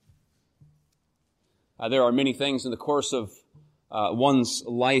There are many things in the course of one's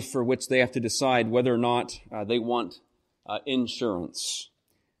life for which they have to decide whether or not they want insurance.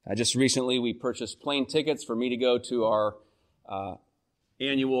 Just recently, we purchased plane tickets for me to go to our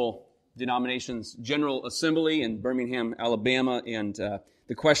annual denomination's General Assembly in Birmingham, Alabama, and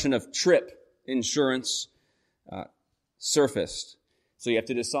the question of trip insurance surfaced. So you have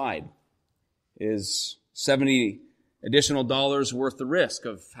to decide, is $70 additional worth the risk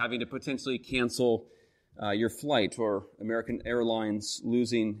of having to potentially cancel your flight, or American Airlines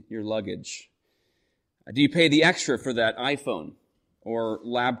losing your luggage? Do you pay the extra for that iPhone or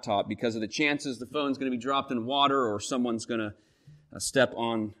laptop because of the chances the phone's going to be dropped in water or someone's going to step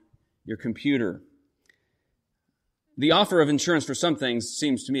on your computer? The offer of insurance for some things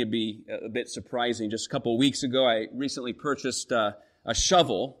seems to me to be a bit surprising. Just a couple of weeks ago, I recently purchased a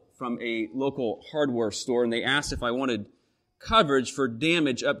shovel from a local hardware store, and they asked if I wanted coverage for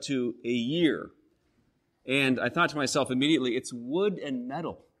damage up to a year. And I thought to myself immediately, it's wood and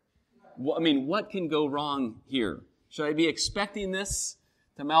metal. I mean, what can go wrong here? Should I be expecting this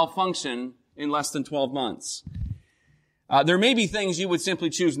to malfunction in less than 12 months? There may be things you would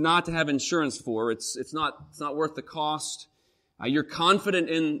simply choose not to have insurance for. It's not worth the cost. You're confident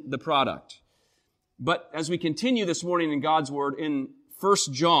in the product. But as we continue this morning in God's Word, in 1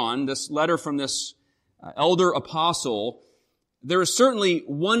 John, this letter from this elder apostle, there is certainly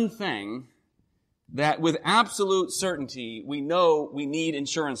one thing that with absolute certainty we know we need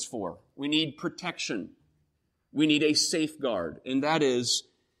insurance for. We need protection. We need a safeguard, and that is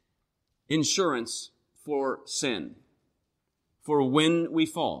insurance for sin, for when we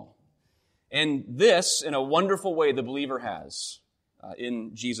fall. And this, in a wonderful way, the believer has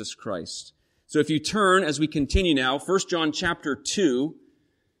in Jesus Christ. So if you turn, as we continue now, 1 John chapter 2,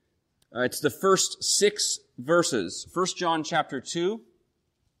 it's the first 6 verses. 1 John chapter 2.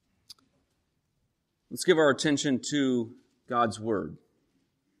 Let's give our attention to God's Word.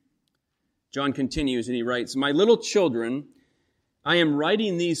 John continues and he writes, "My little children, I am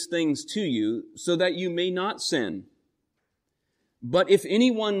writing these things to you so that you may not sin. But if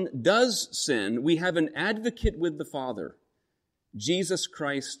anyone does sin, we have an advocate with the Father, Jesus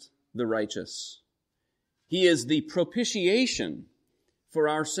Christ the righteous. He is the propitiation for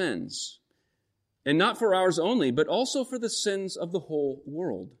our sins, and not for ours only, but also for the sins of the whole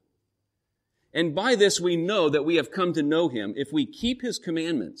world. And by this we know that we have come to know Him, if we keep His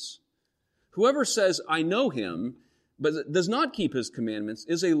commandments. Whoever says, 'I know Him,' but does not keep His commandments,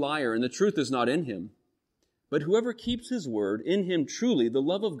 is a liar, and the truth is not in him. But whoever keeps His word, in him truly the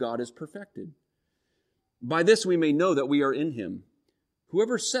love of God is perfected. By this we may know that we are in Him.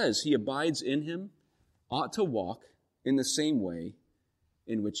 Whoever says he abides in Him ought to walk in the same way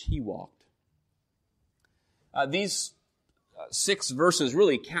in which He walked." These 6 verses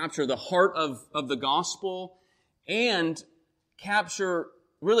really capture the heart of the gospel and capture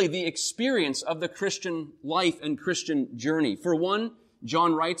really the experience of the Christian life and Christian journey. For one,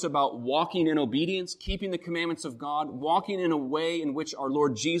 John writes about walking in obedience, keeping the commandments of God, walking in a way in which our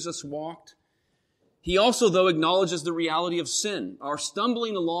Lord Jesus walked. He also, though, acknowledges the reality of sin, our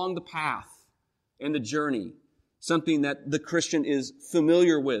stumbling along the path and the journey, something that the Christian is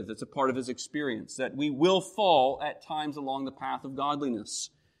familiar with. It's a part of his experience, that we will fall at times along the path of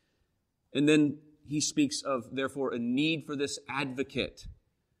godliness. And then he speaks of, therefore, a need for this advocate,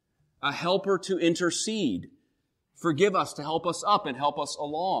 a helper to intercede, forgive us, to help us up and help us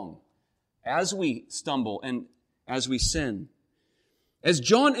along as we stumble and as we sin. As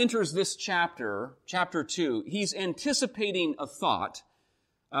John enters this chapter 2, he's anticipating a thought,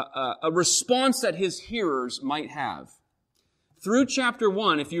 a response that his hearers might have. Through chapter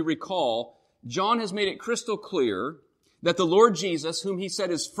 1, if you recall, John has made it crystal clear that the Lord Jesus, whom he said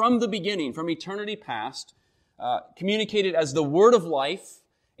is from the beginning, from eternity past, communicated as the Word of life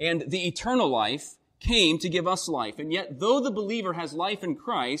and the eternal life, came to give us life. And yet, though the believer has life in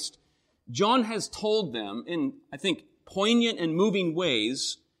Christ, John has told them in, I think, poignant and moving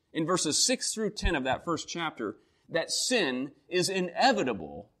ways in verses 6 through 10 of that first chapter that sin is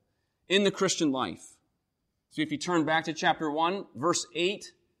inevitable in the Christian life. So if you turn back to chapter 1, verse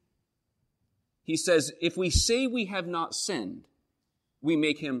 8, he says, "If we say we have not sinned, we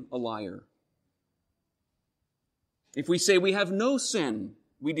make Him a liar. If we say we have no sin,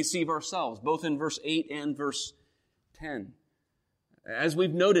 we deceive ourselves," both in verse 8 and verse 10. As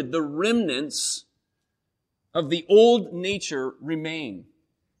we've noted, the remnants of the old nature remain.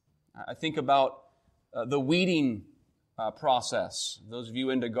 I think about the weeding process. Those of you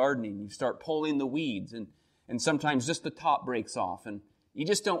into gardening, you start pulling the weeds, and sometimes just the top breaks off, and you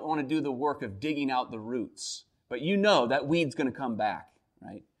just don't want to do the work of digging out the roots. But you know that weed's going to come back,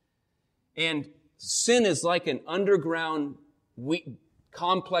 right? And Sin is like an underground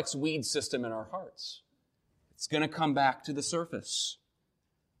complex weed system in our hearts. It's going to come back to the surface.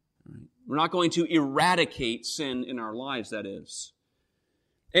 We're not going to eradicate sin in our lives, that is.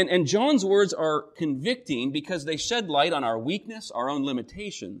 And John's words are convicting because they shed light on our weakness, our own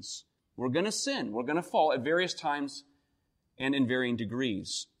limitations. We're going to sin. We're going to fall at various times and in varying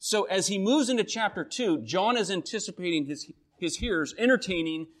degrees. So as he moves into chapter 2, John is anticipating his hearers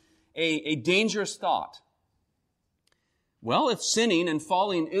entertaining a dangerous thought. Well, if sinning and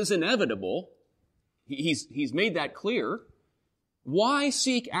falling is inevitable, he's made that clear, why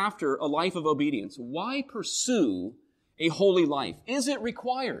seek after a life of obedience? Why pursue a holy life? Is it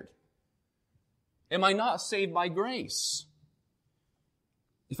required? Am I not saved by grace?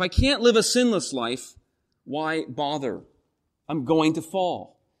 If I can't live a sinless life, why bother? I'm going to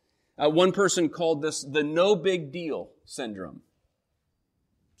fall. One person called this the no big deal syndrome.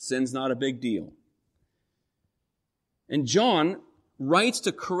 Sin's not a big deal. And John writes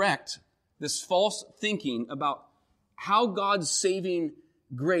to correct this false thinking about how God's saving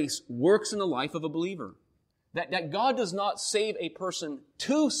grace works in the life of a believer. That God does not save a person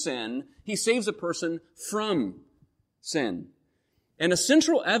to sin, He saves a person from sin. And a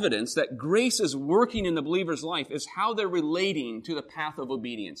central evidence that grace is working in the believer's life is how they're relating to the path of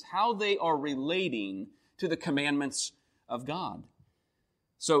obedience, how they are relating to the commandments of God.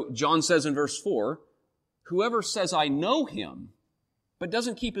 So John says in verse 4, whoever says, I know Him, but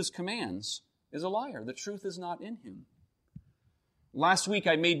doesn't keep His commands, is a liar. The truth is not in him. Last week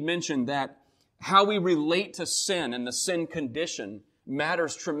I made mention that how we relate to sin and the sin condition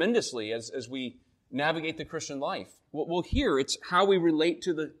matters tremendously as we navigate the Christian life. Well, here it's how we relate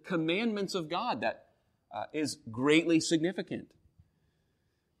to the commandments of God that is greatly significant.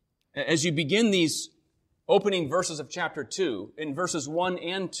 As you begin these opening verses of chapter 2, in verses 1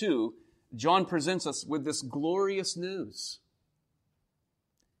 and 2, John presents us with this glorious news.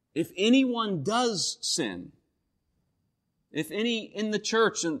 If anyone does sin, if any in the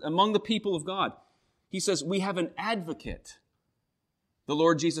church and among the people of God, he says, we have an advocate, the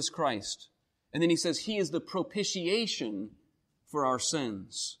Lord Jesus Christ. And then he says, He is the propitiation for our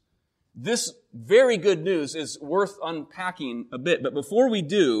sins. This very good news is worth unpacking a bit. But before we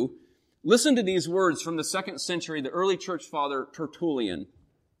do, listen to these words from the 2nd century, the early church father Tertullian.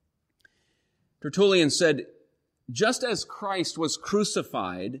 Tertullian said, just as Christ was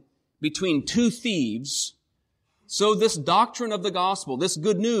crucified between two thieves, so this doctrine of the gospel, this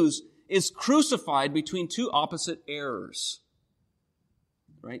good news, is crucified between two opposite errors.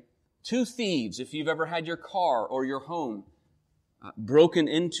 Right? Two thieves, if you've ever had your car or your home broken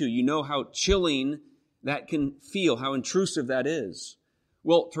into, you know how chilling that can feel, how intrusive that is.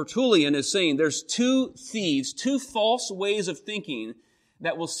 Well, Tertullian is saying there's two thieves, two false ways of thinking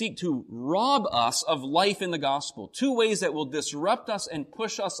that will seek to rob us of life in the gospel. Two ways that will disrupt us and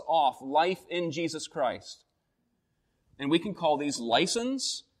push us off life in Jesus Christ. And we can call these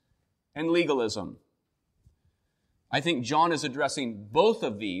license and legalism. I think John is addressing both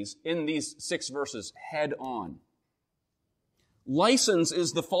of these in these 6 verses head on. License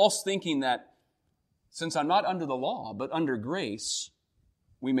is the false thinking that since I'm not under the law, but under grace,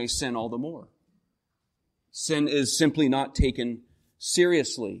 we may sin all the more. Sin is simply not taken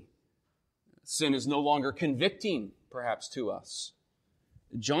seriously. Sin is no longer convicting, perhaps, to us.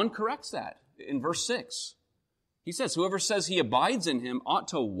 John corrects that in verse 6. He says, whoever says he abides in him ought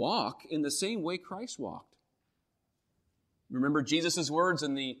to walk in the same way Christ walked. Remember Jesus' words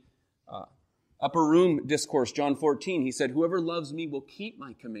in the upper room discourse, John 14. He said, whoever loves me will keep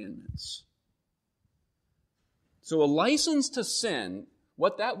my commandments. So a license to sin,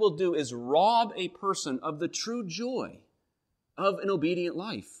 what that will do is rob a person of the true joy of an obedient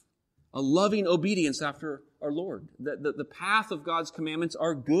life, a loving obedience after our Lord. The path of God's commandments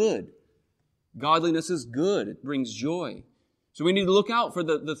are good. Godliness is good. It brings joy. So we need to look out for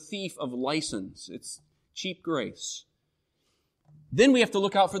the thief of license. It's cheap grace. Then we have to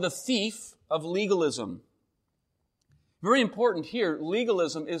look out for the thief of legalism. Very important here,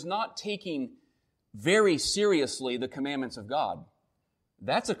 legalism is not taking very seriously the commandments of God.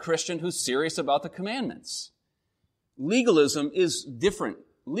 That's a Christian who's serious about the commandments. Legalism is different.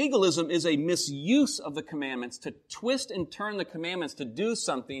 Legalism is a misuse of the commandments to twist and turn the commandments to do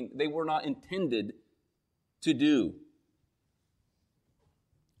something they were not intended to do.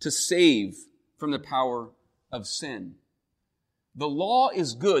 To save from the power of sin. The law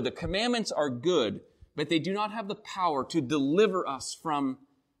is good, the commandments are good, but they do not have the power to deliver us from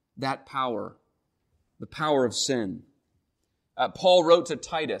that power, the power of sin. Paul wrote to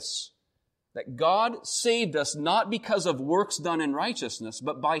Titus that God saved us not because of works done in righteousness,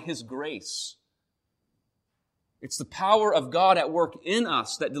 but by His grace. It's the power of God at work in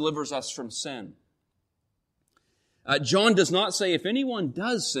us that delivers us from sin. John does not say if anyone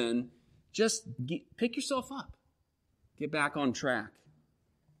does sin, just pick yourself up. Get back on track.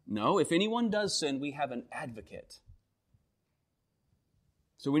 No, if anyone does sin, we have an advocate.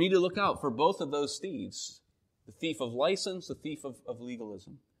 So we need to look out for both of those thieves. The thief of license, the thief of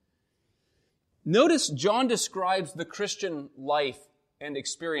legalism. Notice John describes the Christian life and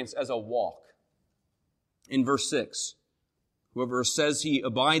experience as a walk. In verse 6, whoever says he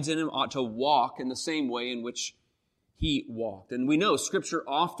abides in him ought to walk in the same way in which he walked. And we know Scripture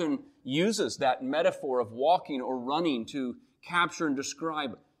often uses that metaphor of walking or running to capture and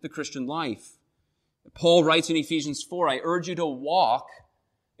describe the Christian life. Paul writes in Ephesians 4, I urge you to walk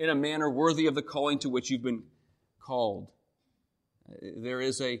in a manner worthy of the calling to which you've been called. There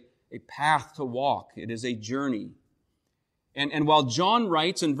is a path to walk. It is a journey. And while John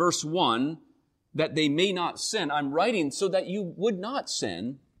writes in verse 1 that they may not sin, I'm writing so that you would not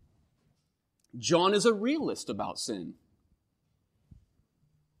sin. John is a realist about sin.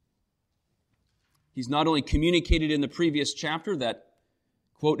 He's not only communicated in the previous chapter that,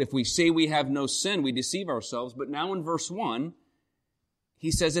 quote, if we say we have no sin, we deceive ourselves, but now in verse 1,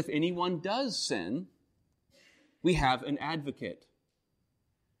 he says if anyone does sin, we have an advocate.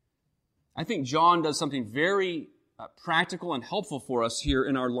 I think John does something very practical and helpful for us here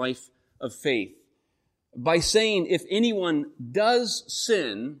in our life of faith. By saying if anyone does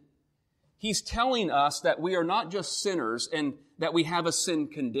sin, he's telling us that we are not just sinners and that we have a sin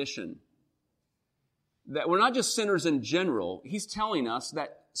condition. That we're not just sinners in general. He's telling us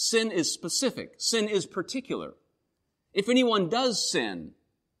that sin is specific. Sin is particular. If anyone does sin,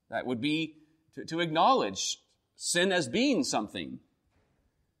 that would be to acknowledge sin as being something.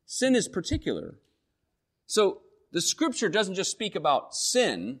 Sin is particular. So the Scripture doesn't just speak about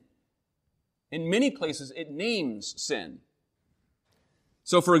sin. In many places, it names sin.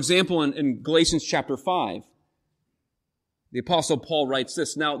 So, for example, in Galatians chapter 5, the Apostle Paul writes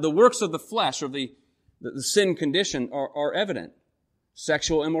this, now, the works of the flesh, or the sin condition, are evident.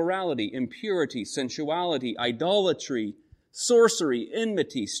 Sexual immorality, impurity, sensuality, idolatry, sorcery,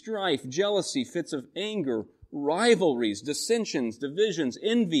 enmity, strife, jealousy, fits of anger, rivalries, dissensions, divisions,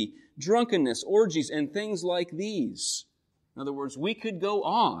 envy, drunkenness, orgies, and things like these. In other words, we could go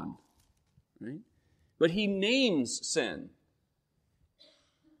on. Right? But he names sin.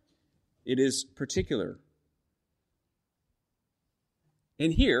 It is particular.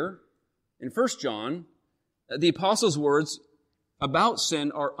 And here, in 1 John, the apostle's words about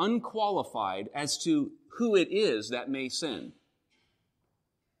sin are unqualified as to who it is that may sin.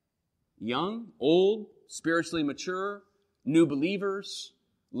 Young, old, spiritually mature, new believers,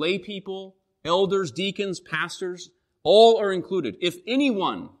 lay people, elders, deacons, pastors, all are included. If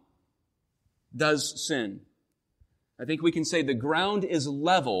anyone does sin, I think we can say the ground is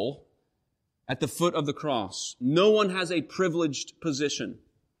level at the foot of the cross. No one has a privileged position.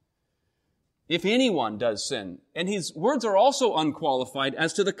 If anyone does sin, and his words are also unqualified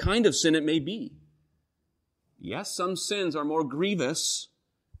as to the kind of sin it may be. Yes, some sins are more grievous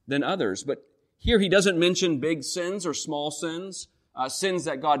than others, but here he doesn't mention big sins or small sins, sins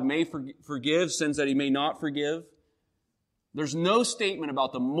that God may forgive, sins that he may not forgive. There's no statement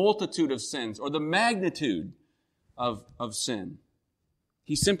about the multitude of sins or the magnitude of sin.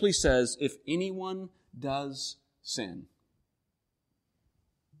 He simply says, if anyone does sin,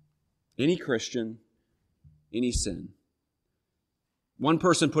 any Christian, any sin. One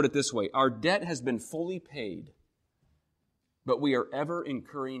person put it this way, our debt has been fully paid, but we are ever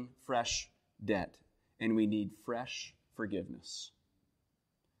incurring fresh debt, and we need fresh forgiveness.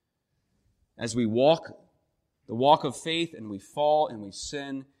 As we walk the walk of faith and we fall and we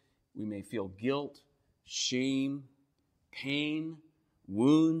sin, we may feel guilt, shame, pain,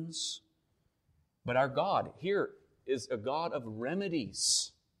 wounds. But our God here is a God of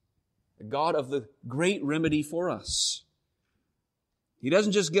remedies, a God of the great remedy for us. He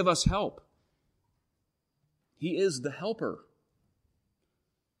doesn't just give us help. He is the helper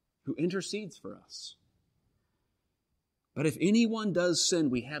who intercedes for us. But if anyone does sin,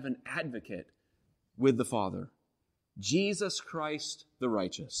 we have an advocate with the Father, Jesus Christ the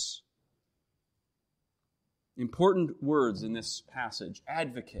righteous. Important words in this passage.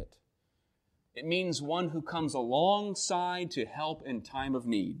 Advocate. It means one who comes alongside to help in time of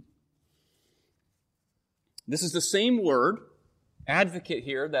need. This is the same word, advocate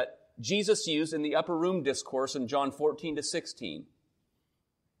here, that Jesus used in the upper room discourse in John 14-16,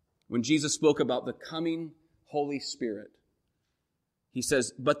 when Jesus spoke about the coming Holy Spirit. He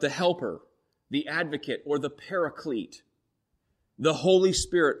says, but the helper, the advocate, or the paraclete, the Holy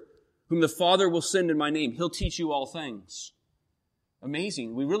Spirit, whom the Father will send in my name. He'll teach you all things.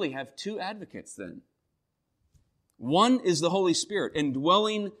 Amazing. We really have two advocates then. One is the Holy Spirit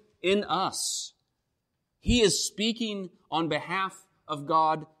indwelling in us. He is speaking on behalf of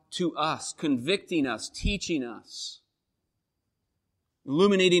God to us, convicting us, teaching us,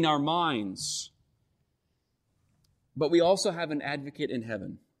 illuminating our minds. But we also have an advocate in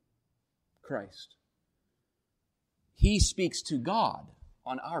heaven, Christ. He speaks to God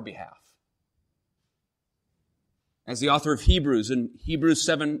on our behalf. As the author of Hebrews in Hebrews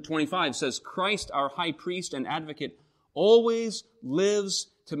 7:25 says, Christ, our high priest and advocate, always lives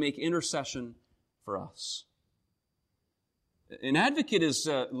to make intercession for us. An advocate is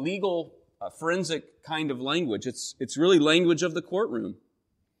a legal, forensic kind of language. It's really language of the courtroom.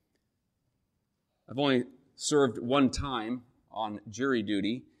 I've only served one time on jury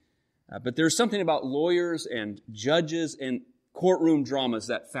duty, but there's something about lawyers and judges and courtroom dramas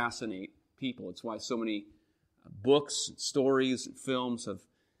that fascinate people. It's why so many books, stories, and films have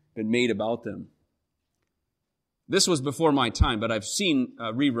been made about them. This was before my time, but I've seen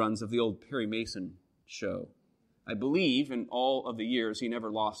reruns of the old Perry Mason show. I believe in all of the years he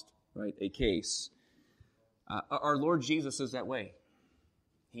never lost a case. Our Lord Jesus is that way.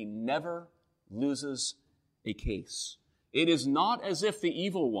 He never loses a case. It is not as if the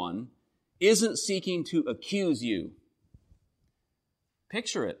evil one isn't seeking to accuse you.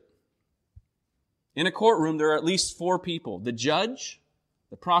 Picture it. In a courtroom, there are at least 4 people: the judge,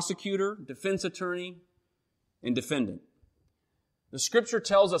 the prosecutor, defense attorney, and defendant. The Scripture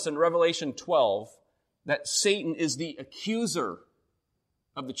tells us in Revelation 12 that Satan is the accuser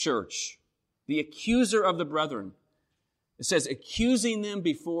of the church, the accuser of the brethren. It says, accusing them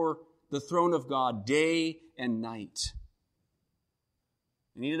before the throne of God day and night.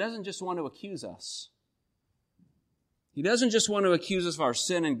 And he doesn't just want to accuse us. He doesn't just want to accuse us of our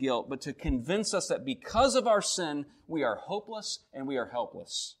sin and guilt, but to convince us that because of our sin, we are hopeless and we are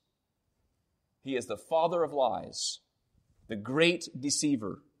helpless. He is the father of lies, the great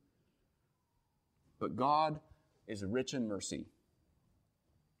deceiver. But God is rich in mercy.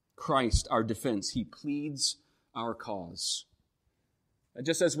 Christ, our defense, He pleads our cause. And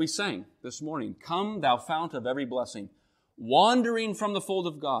just as we sang this morning, come thou fount of every blessing, wandering from the fold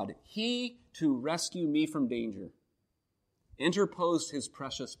of God, He to rescue me from danger interposed His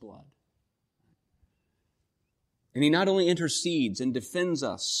precious blood. And He not only intercedes and defends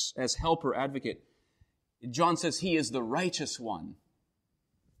us as helper, advocate, John says He is the righteous one.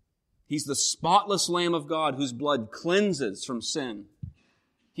 He's the spotless Lamb of God whose blood cleanses from sin.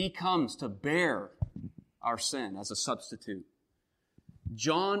 He comes to bear our sin as a substitute.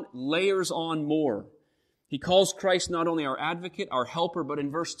 John layers on more. He calls Christ not only our advocate, our helper, but in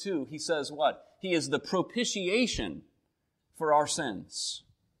verse 2, he says what? He is the propitiation for our sins.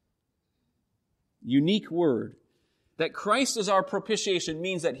 Unique word. That Christ is our propitiation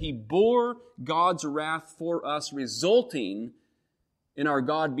means that He bore God's wrath for us, resulting in our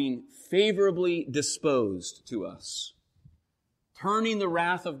God being favorably disposed to us. Turning the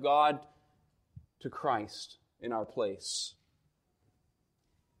wrath of God to Christ in our place.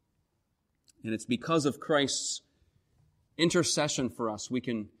 And it's because of Christ's intercession for us, we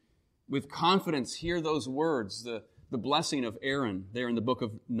can, with confidence, hear those words, the blessing of Aaron there in the book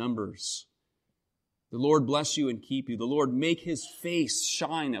of Numbers. The Lord bless you and keep you. The Lord make His face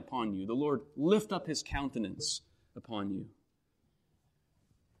shine upon you. The Lord lift up His countenance upon you.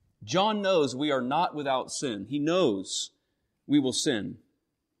 John knows we are not without sin. He knows we will sin.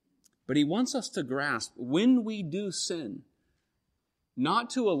 But he wants us to grasp when we do sin, not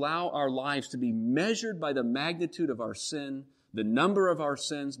to allow our lives to be measured by the magnitude of our sin, the number of our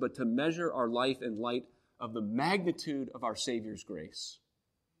sins, but to measure our life in light of the magnitude of our Savior's grace.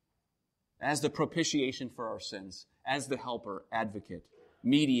 As the propitiation for our sins, as the helper, advocate,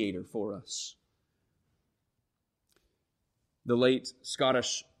 mediator for us. The late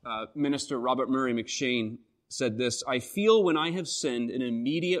Scottish minister Robert Murray McCheyne said this, I feel when I have sinned an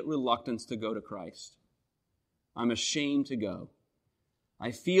immediate reluctance to go to Christ. I'm ashamed to go.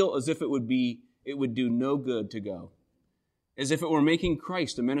 I feel as if it would do no good to go. As if it were making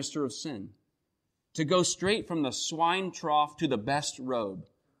Christ a minister of sin. To go straight from the swine trough to the best road,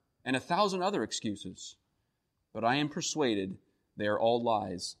 and 1,000 other excuses. But I am persuaded they are all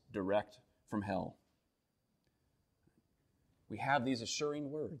lies direct from hell. We have these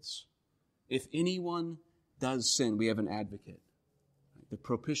assuring words. If anyone does sin, we have an advocate. The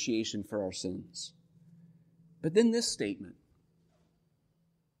propitiation for our sins. But then this statement.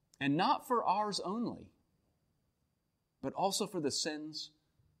 And not for ours only, but also for the sins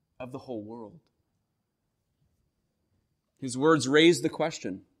of the whole world. His words raise the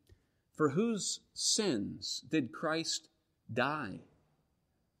question, For whose sins did Christ die?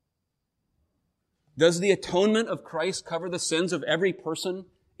 Does the atonement of Christ cover the sins of every person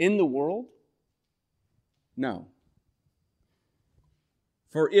in the world? No.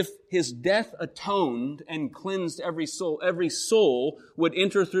 For if his death atoned and cleansed every soul would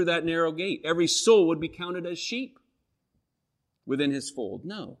enter through that narrow gate. Every soul would be counted as sheep within his fold.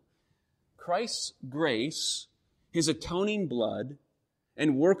 No. Christ's grace, his atoning blood,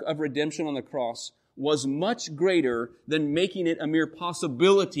 and work of redemption on the cross was much greater than making it a mere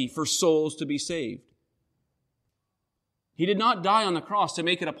possibility for souls to be saved. He did not die on the cross to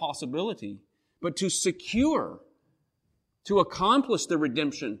make it a possibility, but to secure, to accomplish the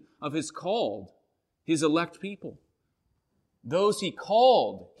redemption of his called, his elect people. Those he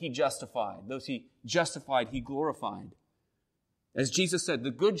called, he justified. Those he justified, he glorified. As Jesus said,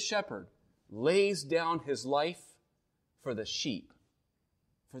 the good shepherd lays down his life for the sheep.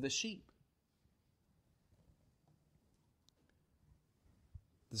 For the sheep.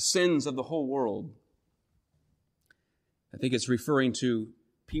 The sins of the whole world. I think it's referring to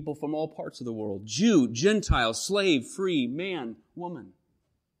people from all parts of the world. Jew, Gentile, slave, free, man, woman.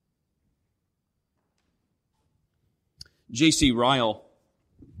 J.C. Ryle,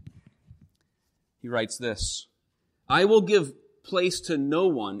 he writes this: I will give place to no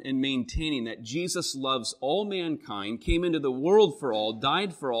one in maintaining that Jesus loves all mankind, came into the world for all,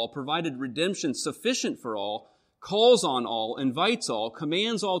 died for all, provided redemption sufficient for all, calls on all, invites all,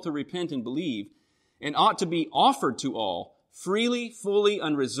 commands all to repent and believe, and ought to be offered to all, freely, fully,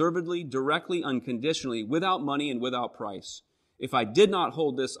 unreservedly, directly, unconditionally, without money and without price. If I did not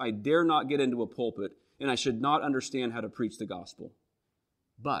hold this, I dare not get into a pulpit, and I should not understand how to preach the gospel.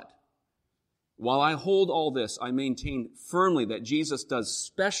 But while I hold all this, I maintain firmly that Jesus does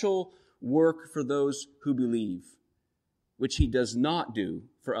special work for those who believe, which he does not do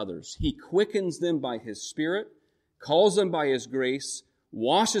for others. He quickens them by his Spirit, calls them by his grace,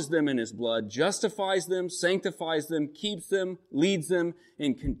 washes them in his blood, justifies them, sanctifies them, keeps them, leads them,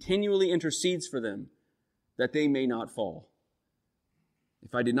 and continually intercedes for them, that they may not fall.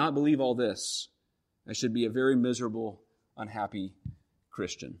 If I did not believe all this, I should be a very miserable, unhappy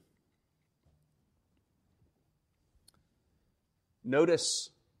Christian.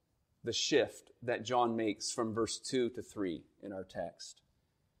 Notice the shift that John makes from verse 2 to 3 in our text.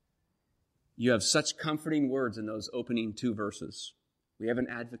 You have such comforting words in those opening 2 verses. We have an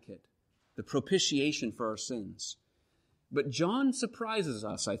advocate, the propitiation for our sins. But John surprises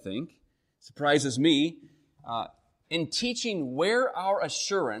us, I think, surprises me, in teaching where our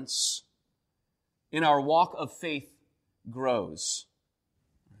assurance in our walk of faith grows.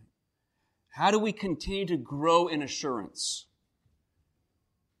 How do we continue to grow in assurance?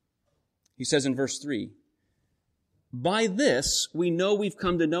 He says in verse 3, by this we know we've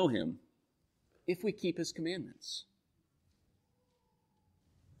come to know him, if we keep his commandments.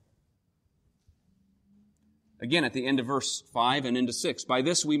 Again, at the end of verse 5 and into 6, by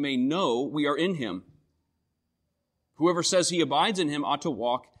this we may know we are in him. Whoever says he abides in him ought to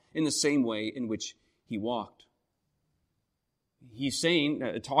walk in the same way in which he walked. He's saying,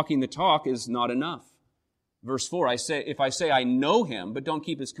 talking the talk is not enough. Verse 4, if I say I know him, but don't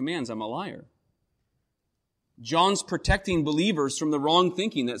keep his commands, I'm a liar. John's protecting believers from the wrong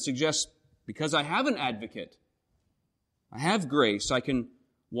thinking that suggests, because I have an advocate, I have grace, I can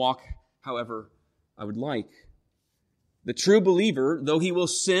walk however I would like. The true believer, though he will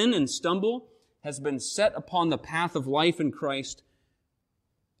sin and stumble, has been set upon the path of life in Christ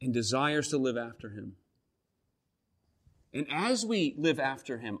and desires to live after him. And as we live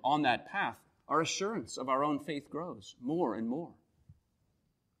after him on that path, our assurance of our own faith grows more and more.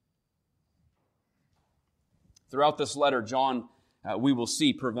 Throughout this letter, John, we will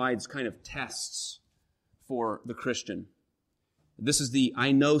see, provides kind of tests for the Christian. This is the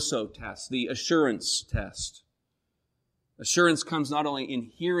I know so test, the assurance test. Assurance comes not only in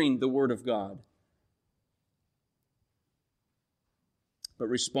hearing the Word of God, but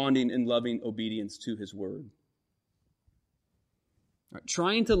responding in loving obedience to His Word.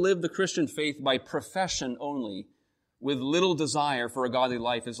 Trying to live the Christian faith by profession only, with little desire for a godly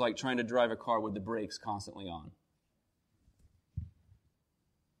life, is like trying to drive a car with the brakes constantly on.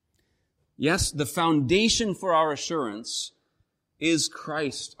 Yes, the foundation for our assurance is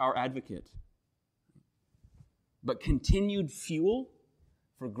Christ, our advocate. But continued fuel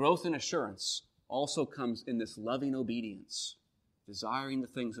for growth and assurance also comes in this loving obedience, desiring the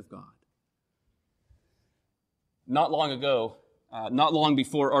things of God. Not long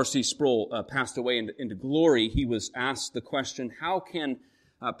before R.C. Sproul passed away into glory, he was asked the question, how can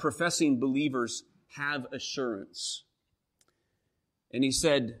professing believers have assurance? And he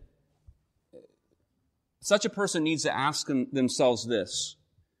said, such a person needs to ask themselves this: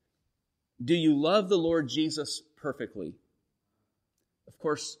 do you love the Lord Jesus perfectly? Of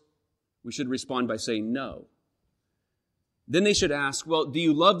course, we should respond by saying no. Then they should ask, well, do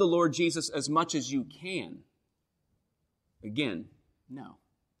you love the Lord Jesus as much as you can? Again, no.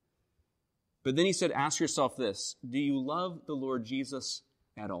 But then he said, ask yourself this: do you love the Lord Jesus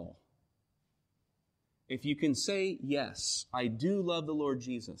at all? If you can say, yes, I do love the Lord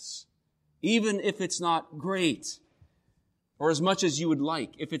Jesus, even if it's not great or as much as you would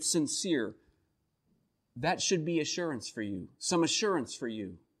like, if it's sincere, that should be assurance for you, some assurance for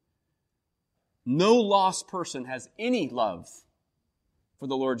you. No lost person has any love for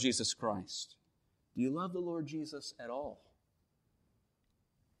the Lord Jesus Christ. Do you love the Lord Jesus at all?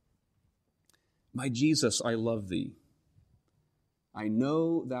 My Jesus, I love thee. I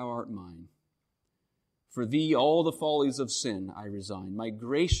know thou art mine. For thee all the follies of sin I resign. My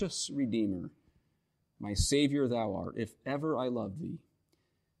gracious Redeemer, my Savior thou art. If ever I love thee,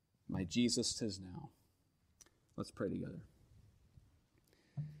 my Jesus 'tis now. Let's pray together.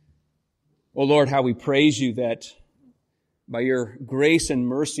 O Lord, how we praise you that by your grace and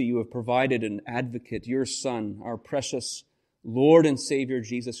mercy you have provided an advocate, your Son, our precious Lord and Savior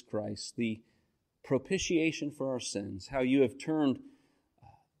Jesus Christ, the propitiation for our sins. How you have turned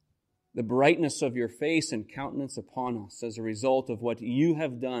the brightness of your face and countenance upon us as a result of what you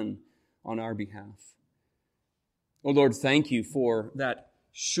have done on our behalf. O Lord, thank you for that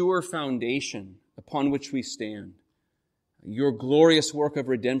sure foundation upon which we stand, your glorious work of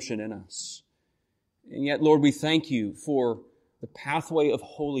redemption in us. And yet, Lord, we thank you for the pathway of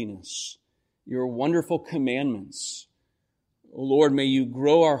holiness, your wonderful commandments. O Lord, may you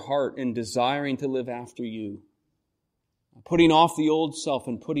grow our heart in desiring to live after you, putting off the old self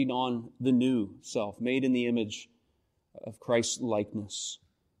and putting on the new self, made in the image of Christ's likeness.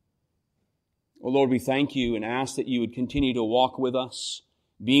 O Lord, we thank you and ask that you would continue to walk with us,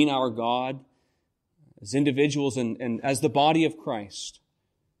 being our God, as individuals and as the body of Christ.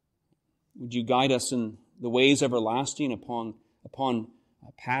 Would you guide us in the ways everlasting upon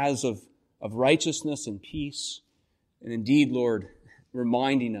paths of righteousness and peace, and indeed, Lord,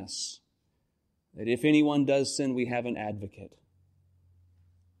 reminding us that if anyone does sin, we have an advocate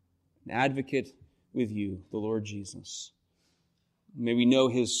with you, the Lord Jesus. May we know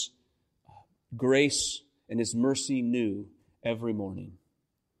his grace and his mercy new every morning.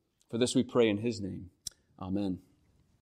 For this we pray in his name. Amen.